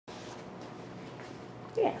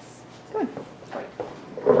Yes. Good.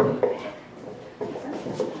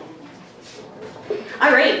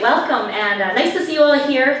 All right, welcome, and nice to see you all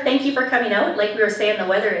here. Thank you for coming out. Like we were saying, the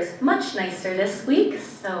weather is much nicer this week.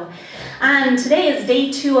 And today is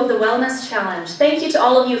day 2 of the Wellness Challenge. Thank you to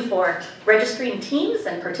all of you for registering teams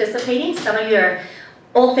and participating. Some of your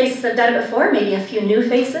old faces have done it before, maybe a few new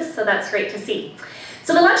faces, so that's great to see.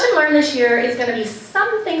 So the Lunch and Learn this year is going to be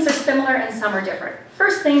some things are similar and some are different.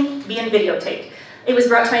 First thing, being videotaped. It was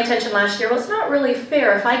brought to my attention last year, well, it's not really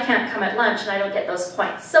fair if I can't come at lunch and I don't get those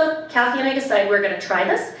points. So Kathy and I decided we're going to try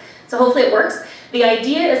this. So hopefully it works. The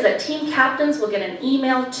idea is that team captains will get an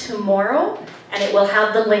email tomorrow and it will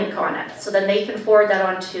have the link on it. So then they can forward that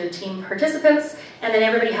on to team participants, and then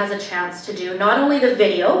everybody has a chance to do not only the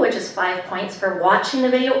video, which is 5 points for watching the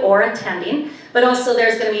video or attending, but also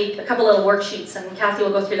there's going to be a couple little worksheets, and Kathy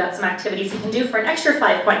will go through that, some activities you can do for an extra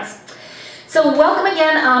 5 points. So welcome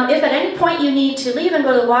again. If at any point you need to leave and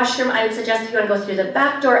go to the washroom, I would suggest if you want to go through the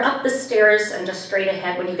back door, up the stairs, and just straight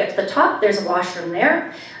ahead. When you get to the top, there's a washroom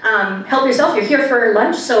there. Help yourself. You're here for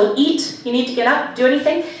lunch, so eat. You need to get up, do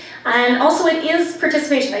anything. And also it is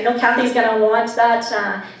participation. I know Kathy's going to want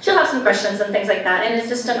that. She'll have some questions and things like that, and it's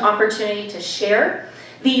just an opportunity to share.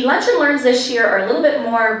 The Lunch and Learns this year are a little bit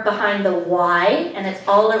more behind the why, and it's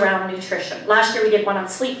all around nutrition. Last year we did one on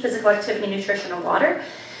sleep, physical activity, nutrition, and water.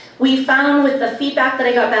 We found with the feedback that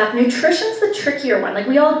I got back, nutrition's the trickier one. Like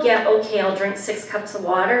we all get, okay, I'll drink 6 cups of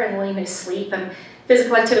water and we'll need to sleep, and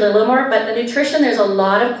physical activity a little more, but the nutrition, there's a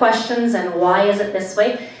lot of questions and why is it this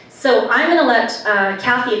way? So I'm going to let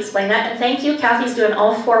Kathy explain that, and thank you. Kathy's doing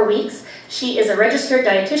all 4 weeks. She is a registered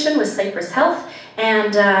dietitian with Cypress Health,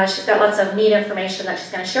 and she's got lots of neat information that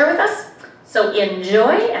she's going to share with us. So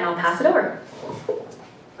enjoy, and I'll pass it over.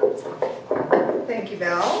 Thank you,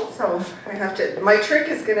 Val. So I have to, my trick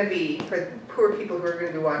is going to be, for the poor people who are going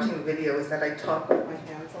to be watching the video, is that I talk with my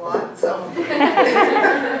hands a lot, so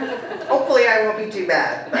hopefully I won't be too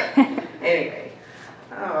bad, but anyway.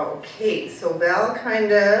 Okay, so Val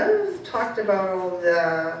kind of talked about all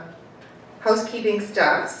the housekeeping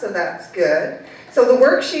stuff, so that's good. So the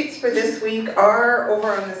worksheets for this week are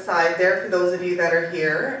over on the side there for those of you that are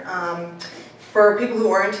here. For people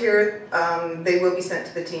who aren't here, they will be sent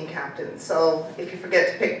to the team captain. So if you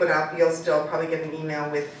forget to pick one up, you'll still probably get an email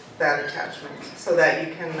with that attachment so that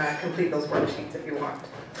you can complete those worksheets if you want.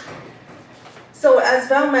 So as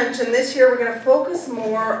Val mentioned, this year we're going to focus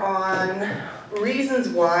more on reasons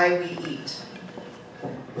why we eat.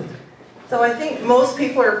 So I think most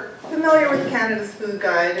people are familiar with Canada's Food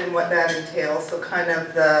Guide and what that entails, so kind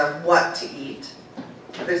of the what to eat.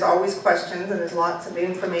 There's always questions and there's lots of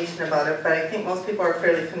information about it, but I think most people are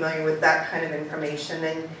fairly familiar with that kind of information,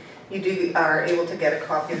 and you are able to get a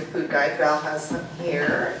copy of the Food Guide. Val has some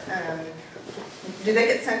here. Do they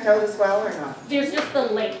get sent out as well or not? There's just the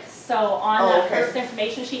link. So on the first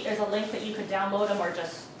information sheet, there's a link that you could download them, or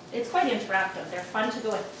just, it's quite interactive. They're fun to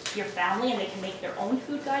go with your family, and they can make their own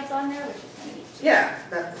food guides on there, which is kind of neat. Yeah,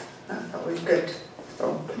 that's always good.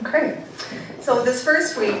 So, okay. So this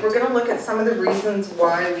first week, we're going to look at some of the reasons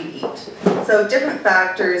why we eat. So different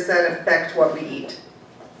factors that affect what we eat.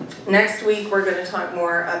 Next week, we're going to talk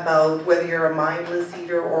more about whether you're a mindless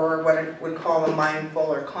eater or what I would call a mindful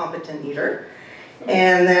or competent eater.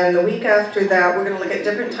 And then the week after that, we're going to look at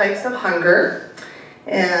different types of hunger.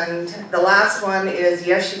 And the last one is,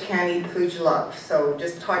 yes, you can eat the food you love. So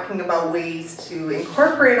just talking about ways to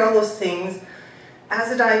incorporate all those things. As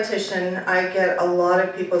a dietitian, I get a lot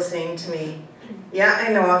of people saying to me, yeah,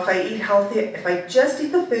 I know, if I eat healthy, if I just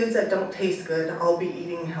eat the foods that don't taste good, I'll be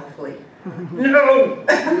eating healthily. No,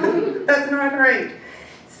 that's not right.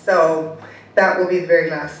 So that will be the very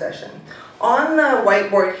last session. On the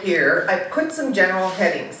whiteboard here, I put some general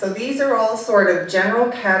headings. So these are all sort of general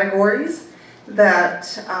categories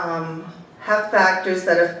that have factors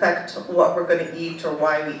that affect what we're going to eat or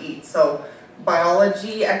why we eat. So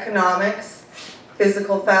biology, economics,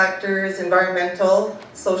 physical factors, environmental,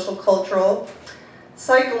 social, cultural,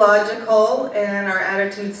 psychological, and our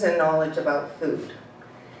attitudes and knowledge about food.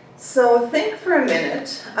 So think for a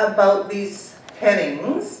minute about these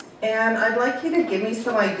headings. And I'd like you to give me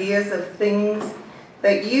some ideas of things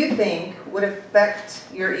that you think would affect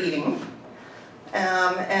your eating.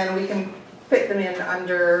 And we can fit them in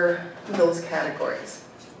under those categories.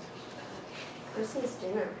 This is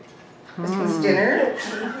dinner. This one's dinner.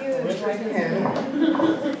 Huge.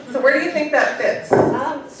 So where do you think that fits?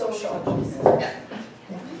 Social. Yeah.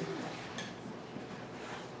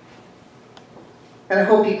 And I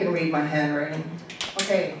hope you can read my handwriting.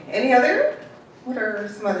 Okay, any other? What are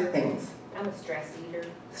some other things? I'm a stress eater.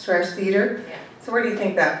 Stress eater? Yeah. So where do you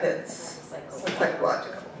think that fits? Psychological.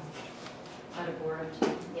 Psychological. Out of boredom.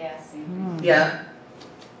 Yeah.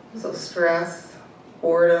 So stress,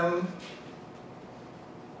 boredom.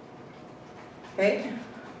 Okay.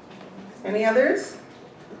 Any others?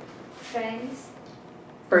 Trends,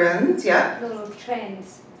 Friends, yeah. little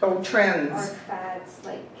trends Oh, or trends. fads,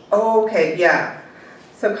 like, Oh, okay, yeah.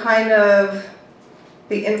 So kind of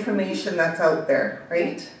the information that's out there,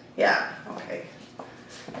 right? Yeah, okay.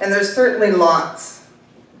 And there's certainly lots.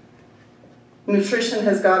 Nutrition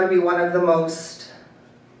has got to be one of the most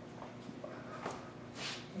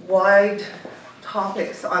wide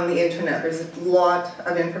topics on the internet. There's a lot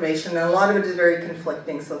of information and a lot of it is very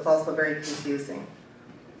conflicting, so it's also very confusing.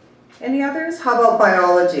 Any others? How about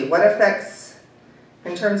biology? What affects,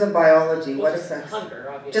 in terms of biology, what Just affects? hunger,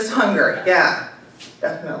 obviously. Just hunger, yeah,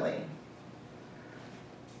 definitely.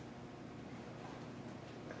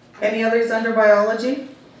 Any others under biology?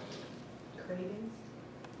 Cravings.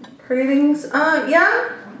 Cravings, yeah,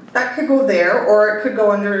 that could go there, or it could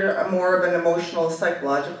go under a more of an emotional,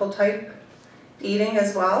 psychological type eating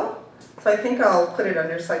as well. So I think I'll put it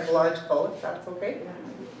under psychological, if that's okay.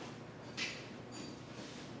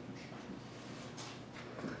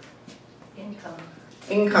 Income.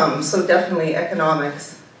 Income, so definitely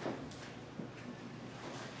economics.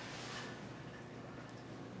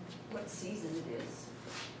 What season it is?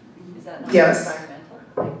 Is that not Yes.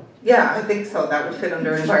 environmental? Yeah, I think so, that would fit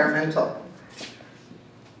under environmental.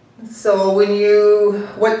 So when you,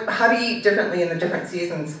 how do you eat differently in the different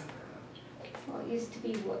seasons? well, it used to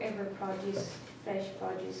be whatever produce, fresh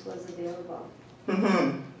produce was available.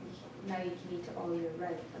 Mm-hmm, Now you can eat it all year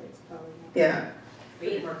round, but it's probably not. yeah.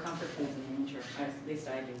 We eat more comfort foods in winter, at least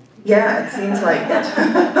I do. Yeah, it seems like it.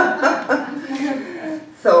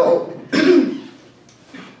 So,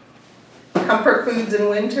 comfort foods in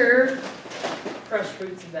winter, Fresh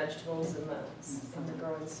fruits and vegetables in the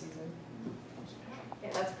growing season. Yeah,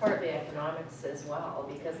 that's part of the economics as well,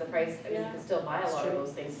 because the price, I mean, you can still buy a lot of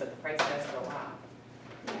those things, but the price does go up.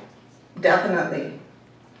 definitely.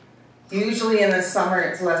 Usually in the summer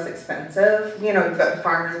it's less expensive. You know, you've got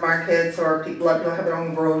farmers markets or people have their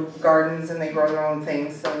own gardens and they grow their own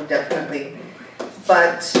things, so definitely.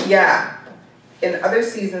 But yeah, in other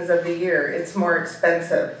seasons of the year it's more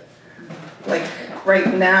expensive. Like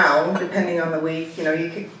right now, depending on the week, you know, you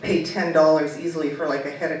could pay $10 easily for like a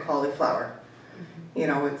head of cauliflower. You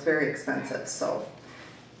know, it's very expensive, so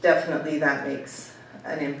definitely that makes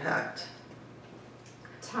an impact.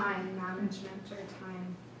 Time management or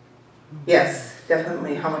time. Yes,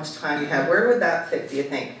 definitely how much time you have. Where would that fit, do you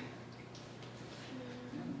think?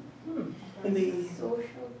 Maybe, Social,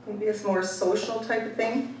 maybe it's more social type of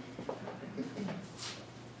thing?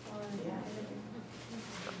 or,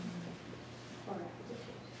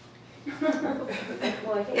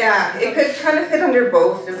 Well, I think Yeah, it could kind of fit under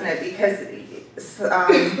both, doesn't it? Because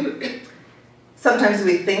sometimes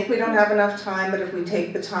we think we don't have enough time, but if we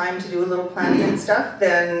take the time to do a little planning and stuff,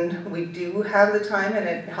 then we do have the time and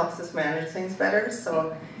it helps us manage things better.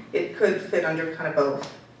 So it could fit under kind of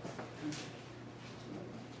both.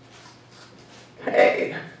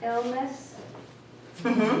 Okay. illness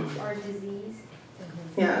Mm-hmm. or disease.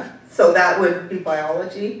 Yeah, so that would be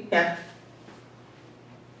biology, yeah.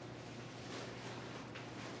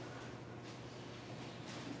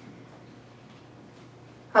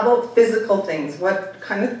 How about physical things? What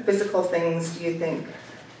kind of physical things do you think?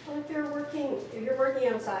 Well, if you're working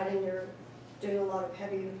outside and you're doing a lot of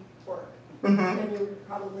heavy work, Mm-hmm. then you would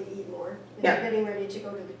probably eat more. If Yeah. you're getting ready to go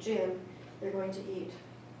to the gym, you're going to eat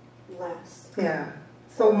less. Yeah,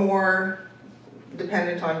 so more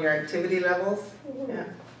dependent on your activity levels, yeah.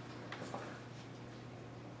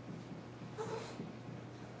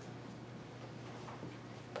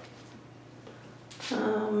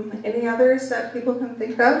 Any others that people can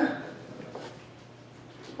think of?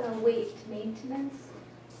 Weight maintenance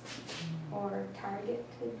or targeted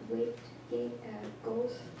weight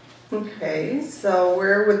goals. Okay, so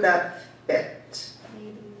where would that fit?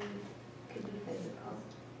 Maybe could be physical.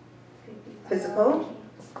 Could be Physical? biology.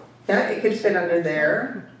 Yeah, it could fit under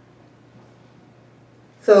there.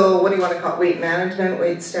 So what do you want to call it? Weight management, weight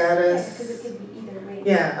Yeah, because status? it could be either way.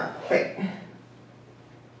 Yeah, okay.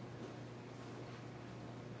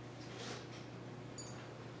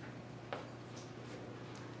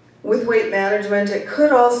 With weight management, it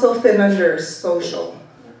could also fit under social,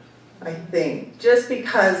 I think, just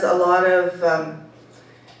because a lot of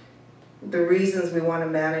the reasons we want to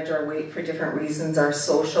manage our weight for different reasons are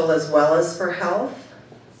social as well as for health.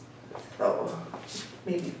 So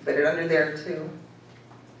maybe fit it under there too.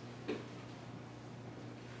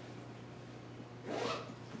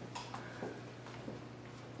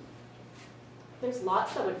 There's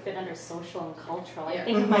lots that would fit under social and cultural. I Yeah.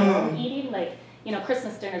 think my own eating, like you know,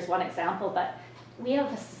 Christmas dinner is one example, but we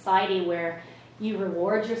have a society where you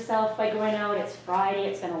reward yourself by going out. It's Friday,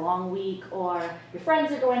 it's been a long week, or your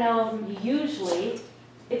friends are going out. Usually,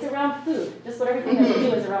 it's around food. Just what everything that we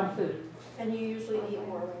do is around food. And you usually eat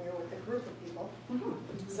more when you're with a group of people.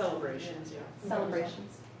 Celebrations, yeah.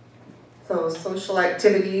 Celebrations. So social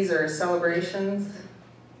activities or celebrations.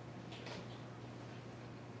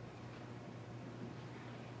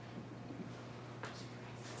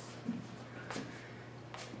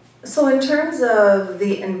 So in terms of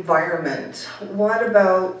the environment, what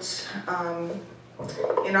about,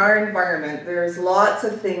 in our environment, there's lots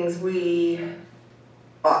of things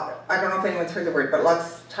I don't know if anyone's heard the word, but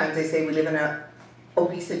lots of times they say we live in an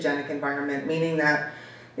obesogenic environment, meaning that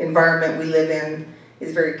the environment we live in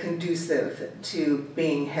is very conducive to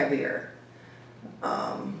being heavier.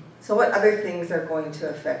 So what other things are going to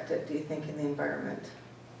affect it, do you think, in the environment?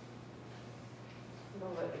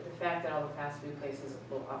 Well, the fact that all the fast food places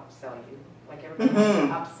will upsell you, like everybody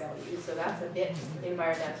wants to upsell you, so that's a bit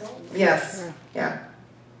environmental. Yes, yeah.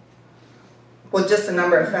 Well, just the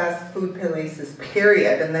number of fast food places,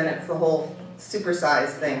 period, and then it's the whole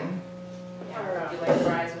supersize thing. Yeah, you like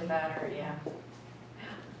fries with that, or yeah.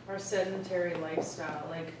 Our sedentary lifestyle,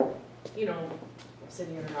 like, you know,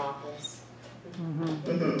 sitting in an office.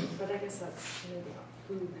 But I guess that's maybe not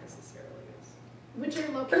food necessarily is. Which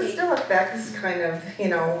are But it located. still affects kind of, you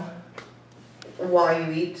know, why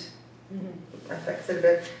you eat. Affects it a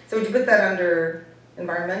bit. So would you put that under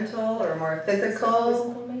environmental or more physical?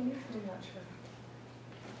 Physical maybe? I'm not sure.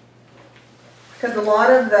 Because a lot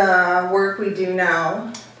of the work we do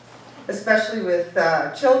now, especially with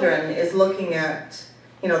children, is looking at,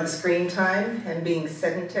 you know, the screen time and being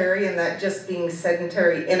sedentary, and that just being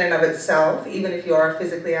sedentary in and of itself, even if you are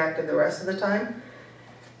physically active the rest of the time,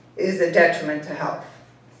 is a detriment to health.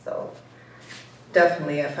 So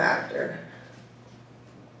definitely a factor.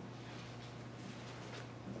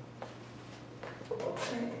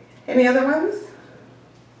 Okay. Any other ones?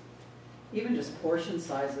 Even just portion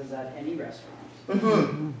sizes at any restaurant.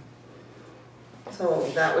 Mm-hmm.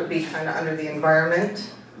 So that would be kind of under the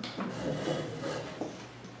environment.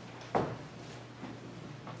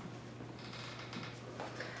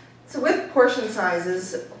 So with portion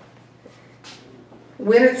sizes,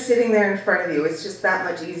 when it's sitting there in front of you, it's just that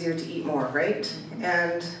much easier to eat more, right?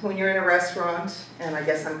 And when you're in a restaurant, and I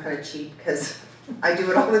guess I'm kind of cheap because I do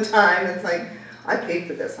it all the time, it's like, I paid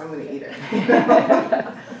for this, I'm going to eat it.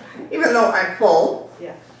 Even though I'm full,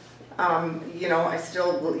 Yeah. you know, I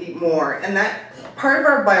still will eat more. And that part of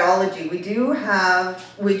our biology, we do have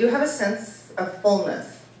a sense of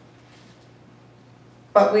fullness,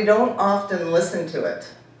 but we don't often listen to it.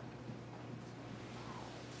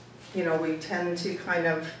 You know, we tend to kind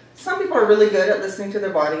of, some people are really good at listening to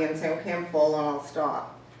their body and saying, okay, I'm full and I'll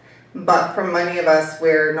stop. But for many of us,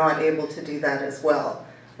 we're not able to do that as well.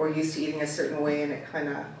 We're used to eating a certain way and it kind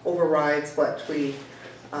of overrides what we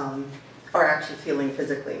are actually feeling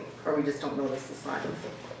physically, or we just don't notice the signs.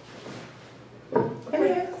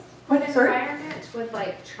 Would environment with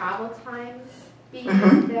like travel times be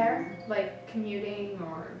there, like commuting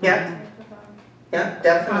or? Yeah. Yeah,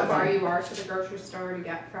 definitely. How far you are to the grocery store to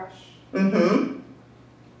get fresh?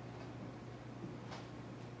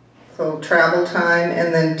 So travel time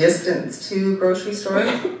and then distance to grocery stores.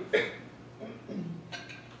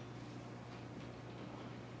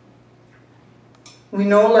 We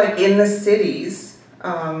know, like in the cities,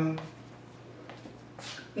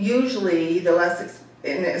 usually the less,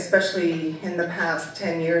 especially in the past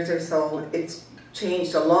 10 years or so, it's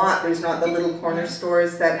changed a lot. There's not the little corner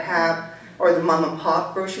stores that have, or the mom and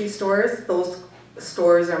pop grocery stores. Those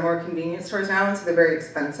stores are more convenience stores now, and so they're very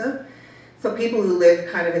expensive. So people who live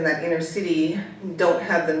kind of in that inner city don't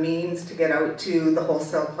have the means to get out to the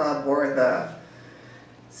wholesale club or the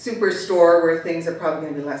superstore where things are probably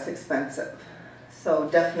going to be less expensive. So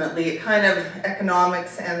definitely kind of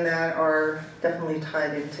economics and that are definitely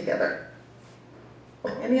tied in together.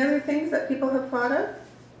 Any other things that people have thought of?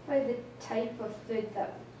 By the type of food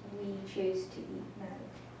that we choose to eat now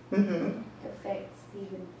affects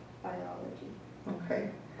even biology. Okay.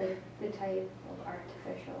 Like the type of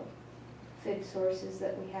artificial food sources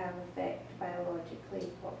that we have affect biologically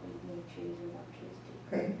what we may choose or not choose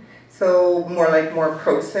to. Okay. So more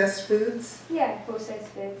processed foods? Yeah, processed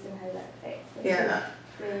foods and how that affects like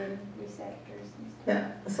brain receptors and stuff.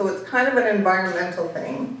 Yeah. So it's kind of an environmental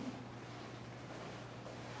thing.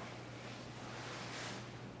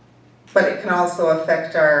 But it can also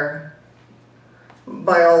affect our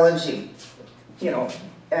biology, you know,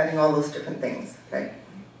 adding all those different things, right?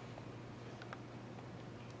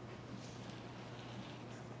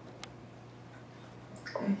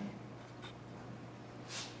 Okay.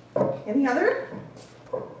 Any other?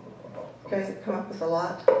 You guys have come up with a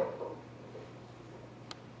lot.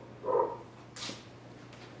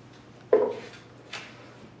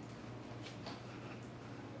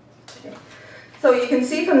 Okay. So you can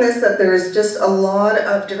see from this that there's just a lot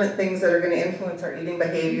of different things that are going to influence our eating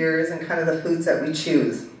behaviors and kind of the foods that we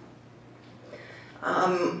choose.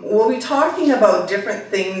 We'll be talking about different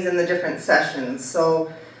things in the different sessions.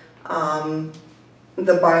 So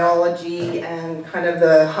the biology and kind of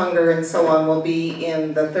the hunger and so on will be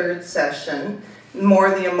in the third session. More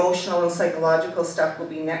of the emotional and psychological stuff will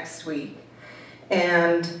be next week.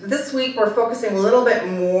 And this week we're focusing a little bit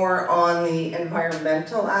more on the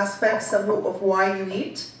environmental aspects of why you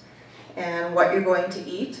eat and what you're going to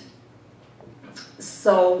eat.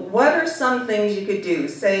 So what are some things you could do?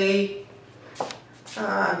 Say,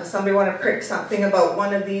 does somebody want to pick something about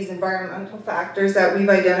one of these environmental factors that we've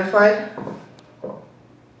identified?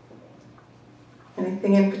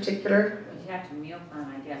 Anything in particular? You have to meal plan,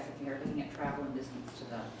 I guess, if you're looking at travel and distance to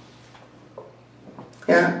the.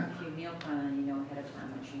 Yeah. If you meal plan and you know ahead of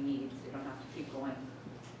time what you need, so you don't have to keep going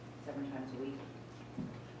 7 times a week.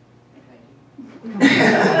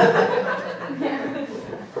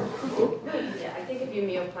 Yeah, I think if you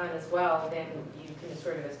meal plan as well, then you can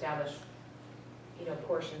sort of establish, you know,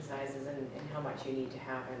 portion sizes and how much you need to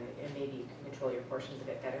have, and maybe you can control your portions a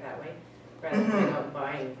bit better that way, rather than going out and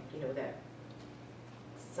buying, you know, that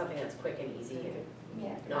something that's quick and easy and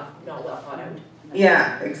not well thought out.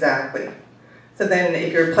 Yeah, exactly. So then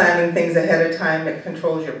if you're planning things ahead of time, it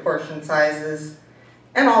controls your portion sizes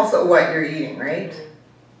and also what you're eating, right?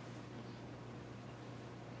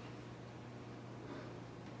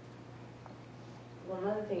 Well,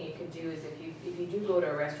 another thing you could do is if you do go to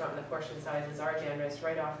a restaurant and the portion sizes are generous,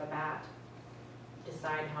 right off the bat,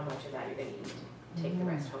 decide how much of that you're going to eat. Take the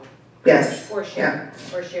rest home. Yes. Or share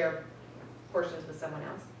portions with someone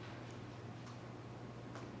else.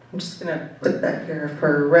 I'm just going to put that here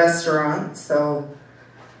for restaurants. So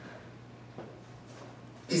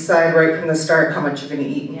decide right from the start how much you're going to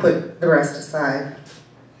eat and put the rest aside.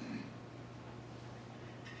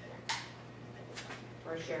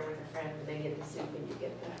 Or share with a friend, and they get the soup and you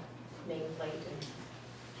get the main plate.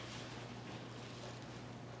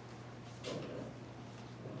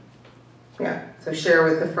 Yeah, so share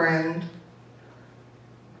with a friend.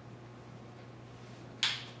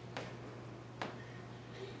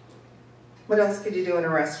 What else could you do in a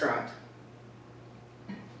restaurant?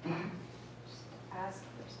 Just ask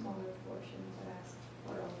for smaller portions, or ask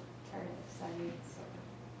for alternative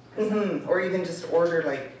sides. Or even just order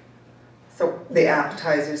like, so the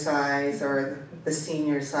appetizer size or the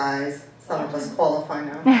senior size. Some of us qualify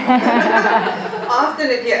now. Often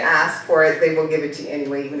if you ask for it, they will give it to you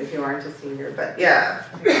anyway, even if you aren't a senior, but yeah.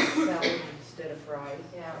 Salad instead of fries.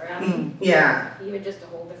 Yeah, or ask Yeah. even just to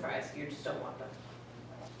hold the fries if you just don't want them.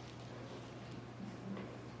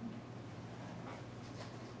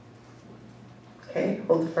 Okay,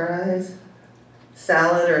 hold the fries.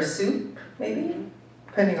 Salad or soup, maybe?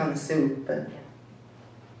 Depending on the soup, but.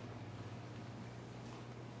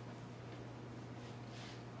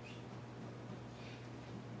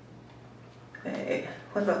 Okay,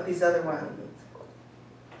 what about these other ones?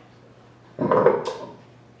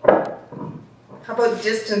 How about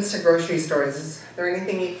distance to grocery stores? Is there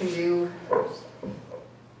anything you can do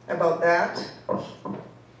about that?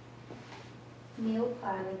 Meal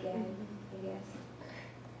plan again, I guess.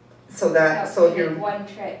 So that, so if you're, one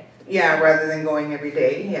trip. yeah, rather than going every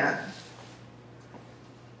day, yeah.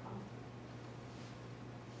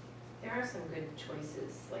 There are some good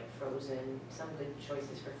choices, like frozen, some good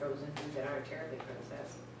choices for frozen food that aren't terribly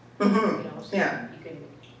processed. You know, so Yeah. you can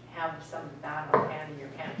have some of that on hand in your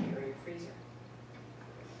pantry or your freezer.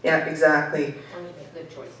 Yeah, exactly. Only make good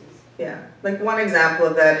choices. Yeah, like one example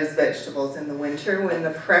of that is vegetables in the winter when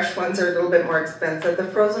the fresh ones are a little bit more expensive. The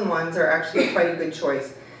frozen ones are actually quite a good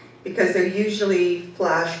choice because they're usually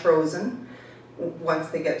flash frozen once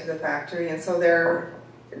they get to the factory, and so they're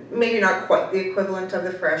maybe not quite the equivalent of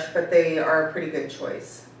the fresh, but they are a pretty good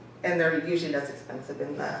choice. And they're usually less expensive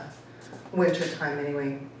in the winter time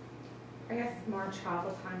anyway. I guess more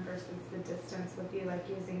travel time versus the distance would be like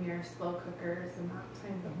using your slow cookers and that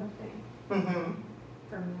type of a thing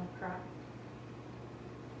for meal prep.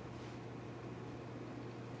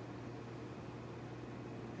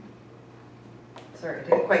 Sorry, I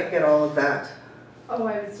didn't quite get all of that. Oh,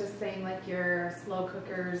 I was just saying like your slow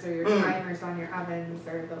cookers or your timers on your ovens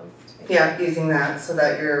or those types. Yeah, using that so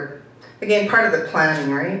that you're, again, part of the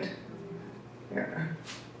planning, right? Yeah.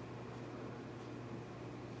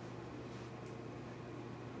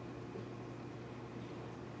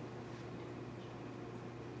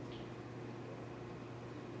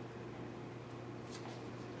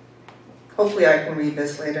 hopefully I can read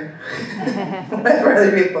this later, whether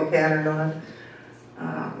other people can or not.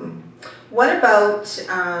 What about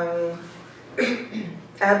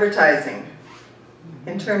advertising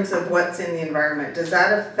in terms of what's in the environment? Does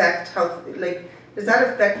that affect how, does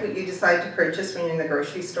that affect what you decide to purchase when you're in the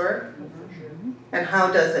grocery store? And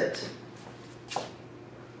how does it? I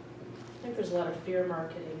think there's a lot of fear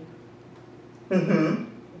marketing Mm-hmm.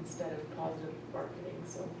 instead of positive marketing,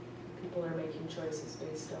 so people are making choices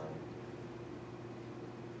based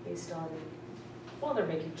on, well, they're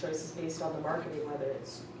making choices based on the marketing, whether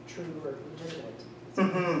it's true or legitimate.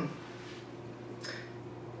 Mm-hmm.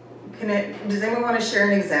 Does anyone want to share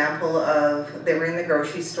an example of they were in the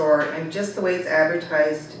grocery store and just the way it's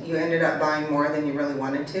advertised, you ended up buying more than you really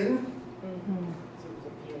wanted to?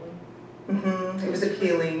 Mm-hmm. It was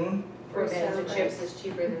appealing. 4 bags of chips is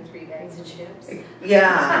cheaper than 3 bags of chips.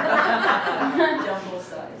 Yeah. Jumbo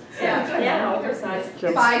size. Yeah, oversized.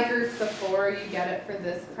 Buy groups of 4, you get it for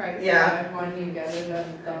this price. Yeah. Buy one, you get it at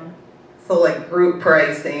So like group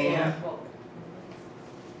pricing. Yeah, well,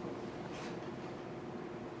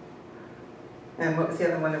 And what was the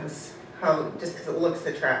other one? It was how, just because it looks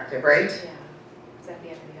attractive, right? yeah, it's at the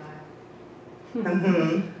end of the aisle.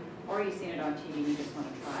 Mm-hmm. Or you've seen it on TV and you just want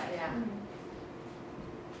to try it. Yeah.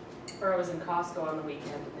 Or I was in Costco on the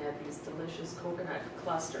weekend and they had these delicious coconut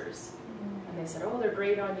clusters. And they said, oh, they're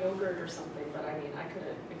great on yogurt or something, but I mean, I could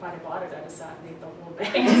have, if I'd have bought it, I'd have sat and ate the whole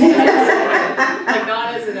bag. Like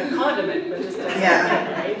not as in a condiment, but just as a thing,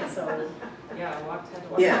 right? So, yeah, I had to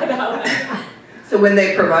walk that out. So when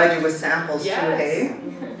they provide you with samples Yes. too, hey?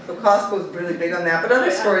 So Costco's really big on that, but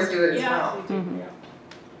other stores do it as well. Yeah, they do, yeah.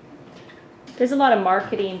 There's a lot of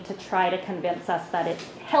marketing to try to convince us that it's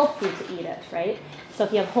healthy to eat it, right? So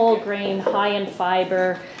if you have whole grain, high in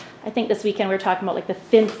fiber, I think this weekend we were talking about like the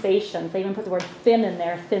thin-sations. They even put the word thin in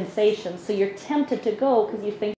there, thin-sations. So you're tempted to go because you think